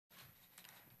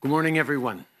Good morning,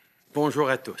 everyone. Bonjour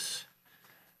à tous.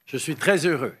 Je suis très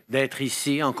heureux d'être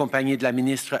ici en compagnie de la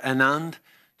ministre Anand,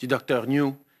 du Dr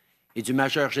New et du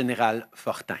Major Général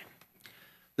Fortin.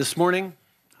 This morning,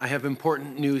 I have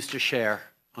important news to share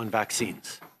on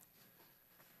vaccines.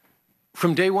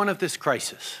 From day one of this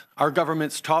crisis, our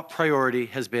government's top priority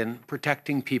has been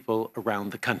protecting people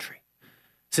around the country.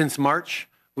 Since March,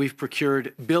 we've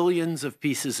procured billions of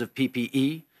pieces of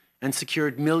PPE and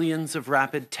secured millions of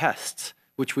rapid tests,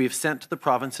 which we have sent to the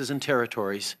provinces and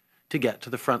territories to get to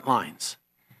the front lines.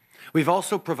 We've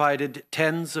also provided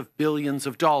tens of billions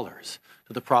of dollars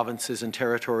to the provinces and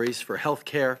territories for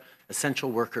healthcare,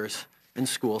 essential workers, and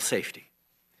school safety.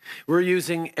 We're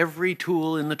using every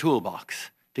tool in the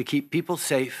toolbox to keep people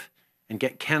safe and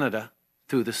get Canada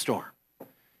through the storm.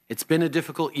 It's been a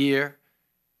difficult year,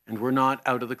 and we're not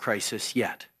out of the crisis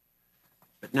yet.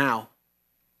 But now,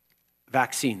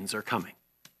 vaccines are coming.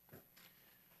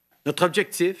 Notre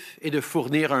objectif est de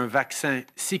fournir un vaccin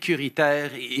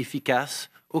sécuritaire et efficace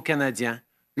aux Canadiens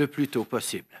le plus tôt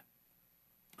possible.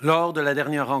 Lors de la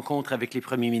dernière rencontre avec les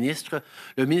premiers ministres,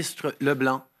 le ministre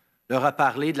Leblanc leur a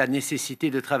parlé de la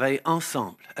nécessité de travailler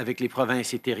ensemble avec les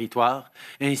provinces et territoires,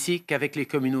 ainsi qu'avec les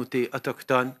communautés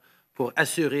autochtones pour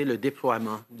assurer le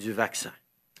déploiement du vaccin.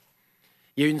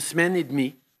 Il y a une semaine et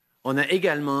demie, on a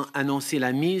également annoncé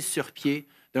la mise sur pied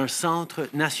d'un Centre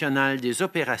national des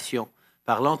opérations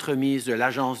par l'entremise de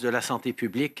l'Agence de la santé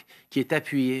publique qui est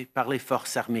appuyée par les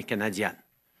Forces armées canadiennes.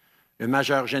 Le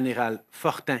major général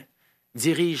Fortin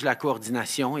dirige la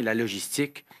coordination et la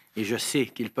logistique et je sais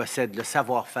qu'il possède le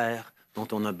savoir-faire dont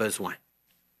on a besoin.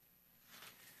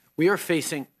 We are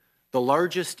facing the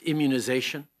largest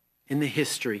immunization in the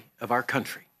history of our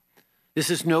country. This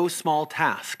is no small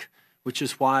task, which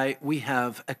is why we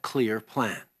have a clear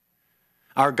plan.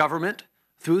 Our government,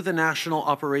 through the National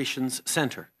Operations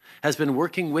Centre, has been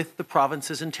working with the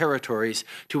provinces and territories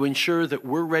to ensure that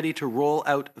we're ready to roll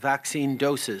out vaccine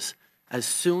doses as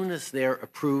soon as they're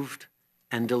approved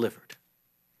and delivered.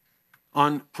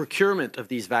 On procurement of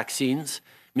these vaccines,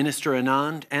 Minister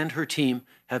Anand and her team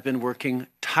have been working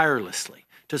tirelessly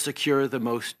to secure the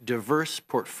most diverse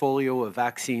portfolio of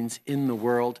vaccines in the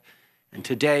world, and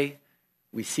today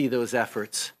we see those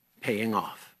efforts paying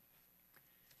off.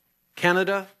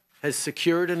 Canada has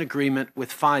secured an agreement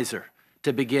with Pfizer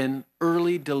to begin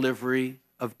early delivery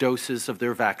of doses of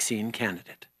their vaccine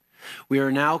candidate. We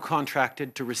are now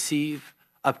contracted to receive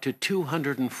up to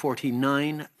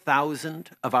 249,000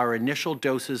 of our initial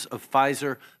doses of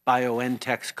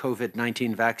Pfizer-BioNTech's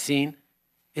COVID-19 vaccine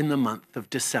in the month of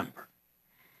December.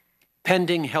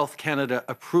 Pending Health Canada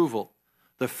approval,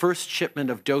 the first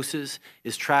shipment of doses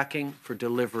is tracking for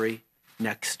delivery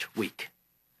next week.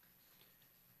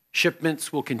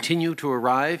 Shipments will continue to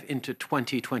arrive into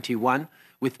 2021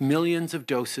 with millions of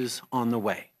doses on the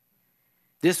way.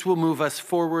 This will move us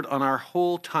forward on our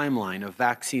whole timeline of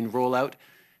vaccine rollout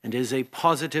and is a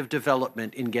positive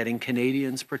development in getting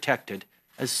Canadians protected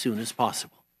as soon as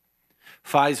possible.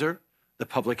 Pfizer, the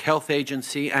Public Health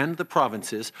Agency, and the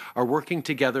provinces are working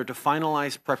together to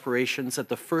finalize preparations at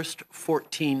the first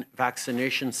 14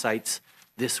 vaccination sites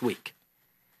this week.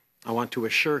 I want to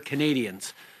assure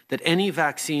Canadians that any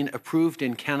vaccine approved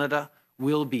in Canada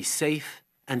will be safe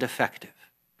and effective.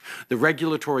 The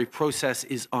regulatory process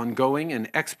is ongoing and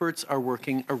experts are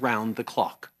working around the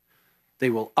clock. They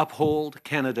will uphold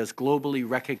Canada's globally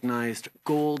recognized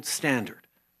gold standard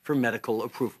for medical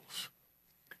approvals.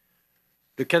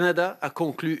 Le Canada a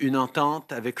conclu une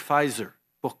entente avec Pfizer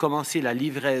pour commencer la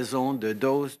livraison de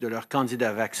doses de leur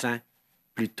candidat vaccin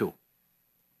plus tôt.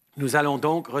 Nous allons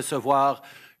donc recevoir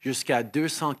jusqu'à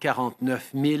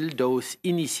 249 000 doses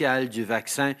initiales du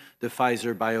vaccin de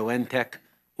Pfizer-BioNTech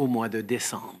au mois de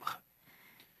décembre.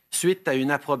 Suite à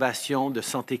une approbation de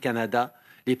Santé Canada,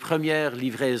 les premières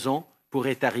livraisons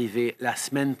pourraient arriver la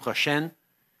semaine prochaine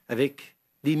avec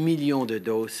des millions de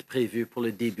doses prévues pour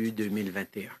le début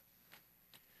 2021.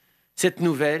 Cette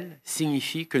nouvelle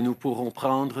signifie que nous pourrons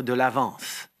prendre de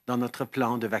l'avance dans notre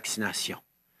plan de vaccination.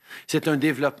 C'est un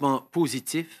développement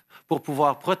positif pour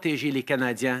pouvoir protéger les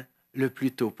Canadiens le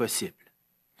plus tôt possible.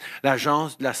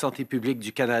 L'Agence de la santé publique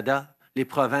du Canada, les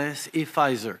provinces et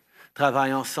Pfizer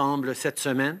travaillent ensemble cette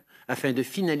semaine afin de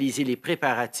finaliser les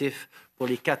préparatifs pour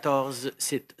les 14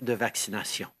 sites de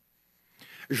vaccination.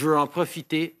 Je veux en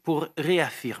profiter pour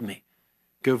réaffirmer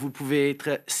que vous pouvez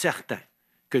être certain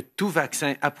que tout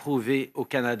vaccin approuvé au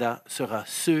Canada sera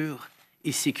sûr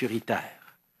et sécuritaire.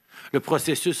 Le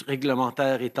processus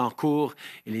réglementaire est en cours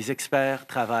et les experts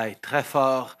travaillent très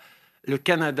fort. Le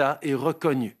Canada est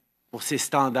reconnu pour ses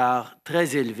standards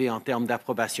très élevés en termes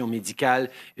d'approbation médicale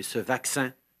et ce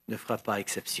vaccin ne fera pas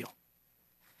exception.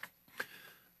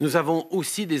 Nous avons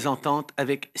aussi des ententes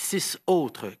avec 6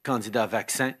 autres candidats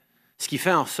vaccins, ce qui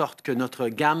fait en sorte que notre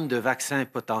gamme de vaccins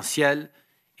potentiels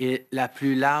est la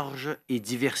plus large et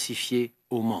diversifiée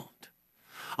au monde.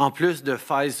 En plus de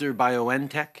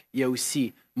Pfizer-BioNTech, il y a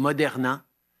aussi Moderna,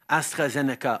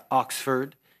 AstraZeneca Oxford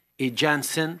et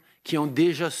Janssen qui ont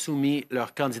déjà soumis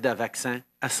leurs candidats vaccins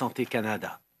à Santé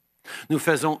Canada. Nous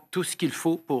faisons tout ce qu'il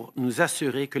faut pour nous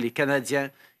assurer que les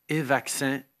Canadiens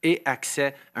aient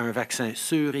accès à un vaccin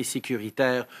sûr et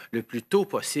sécuritaire le plus tôt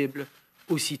possible,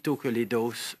 aussitôt que les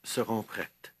doses seront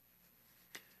prêtes.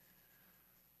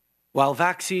 While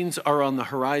vaccines are on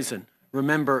the horizon,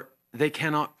 remember they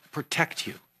cannot protect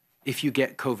you if you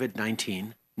get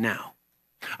COVID-19 now.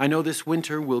 I know this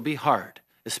winter will be hard,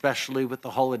 especially with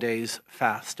the holidays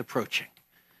fast approaching.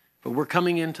 But we're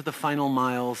coming into the final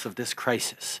miles of this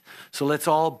crisis, so let's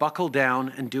all buckle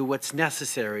down and do what's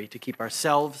necessary to keep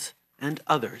ourselves and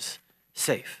others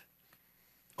safe.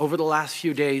 Over the last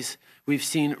few days, we've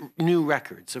seen new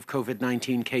records of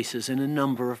COVID-19 cases in a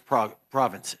number of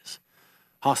provinces.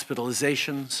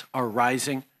 Hospitalizations are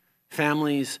rising,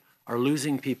 families are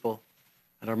losing people,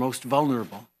 and our most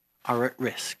vulnerable are at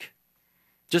risk.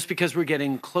 Just because we're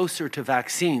getting closer to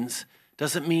vaccines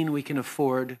doesn't mean we can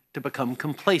afford to become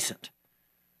complacent.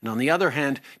 And on the other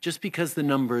hand, just because the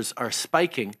numbers are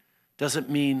spiking doesn't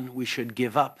mean we should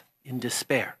give up in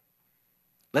despair.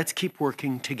 Let's keep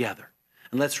working together.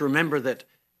 And let's remember that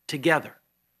together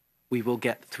we will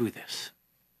get through this.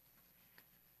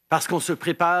 Parce qu'on se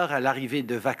prépare à l'arrivée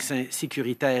de vaccins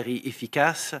sécuritaires et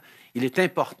efficaces, il est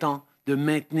important de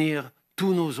maintenir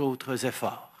tous nos autres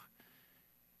efforts.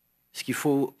 Ce qu'il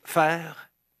faut faire,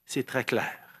 c'est très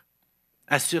clair.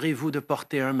 Assurez-vous de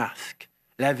porter un masque,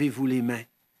 lavez-vous les mains,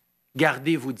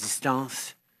 gardez vos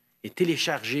distances et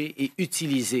téléchargez et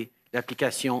utilisez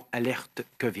l'application Alerte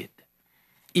COVID.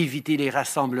 Évitez les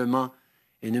rassemblements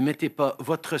et ne mettez pas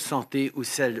votre santé ou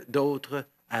celle d'autres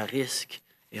à risque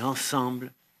et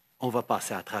ensemble, on va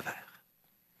passer à travers.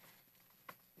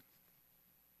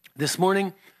 This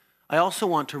morning, I also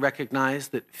want to recognize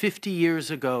that 50 years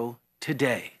ago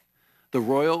today,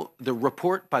 the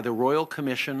report by the Royal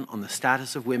Commission on the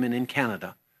Status of Women in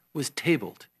Canada was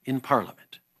tabled in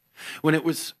Parliament. When it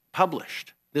was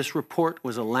published, this report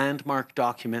was a landmark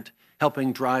document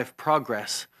helping drive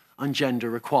progress on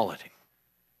gender equality.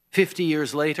 50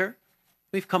 years later,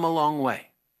 we've come a long way.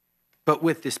 But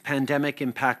with this pandemic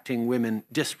impacting women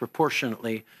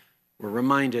disproportionately, we're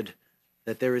reminded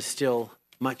that there is still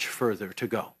much further to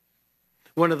go.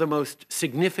 One of the most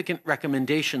significant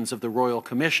recommendations of the Royal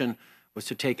Commission was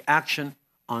to take action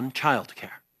on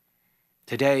childcare.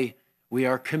 Today, we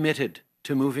are committed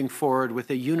to moving forward with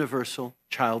a universal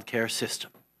childcare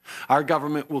system. Our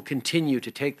government will continue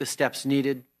to take the steps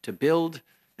needed to build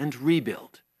and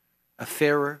rebuild a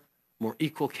fairer, more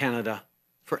equal Canada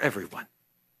for everyone.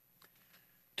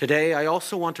 Today, I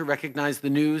also want to recognize the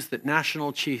news that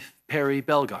National Chief Perry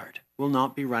Bellegarde will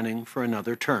not be running for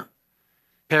another term.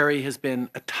 Perry has been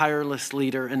a tireless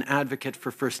leader and advocate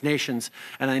for First Nations,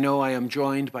 and I know I am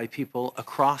joined by people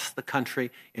across the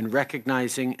country in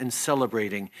recognizing and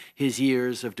celebrating his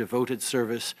years of devoted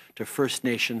service to First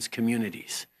Nations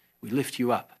communities. We lift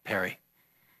you up, Perry.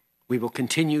 We will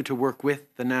continue to work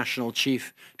with the National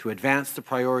Chief to advance the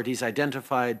priorities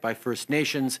identified by First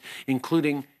Nations,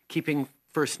 including keeping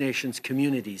First Nations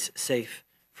communities safe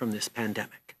from this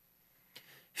pandemic.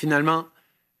 Finalement,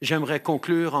 j'aimerais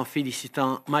conclure en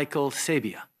félicitant Michael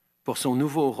Sabia pour son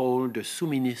nouveau rôle de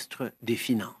sous-ministre des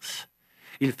Finances.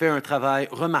 Il fait un travail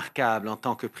remarquable en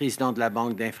tant que président de la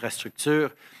Banque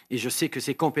d'infrastructure et je sais que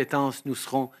ses compétences nous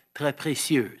seront très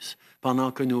précieuses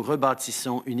pendant que nous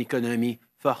rebâtissons une économie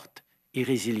forte et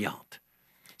résiliente.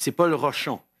 C'est Paul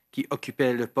Rochon qui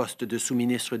occupait le poste de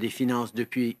sous-ministre des Finances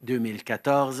depuis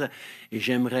 2014 et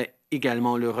j'aimerais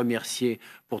également le remercier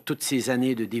pour toutes ces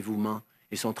années de dévouement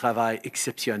et son travail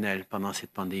exceptionnel pendant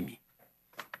cette pandémie.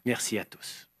 Merci à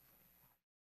tous.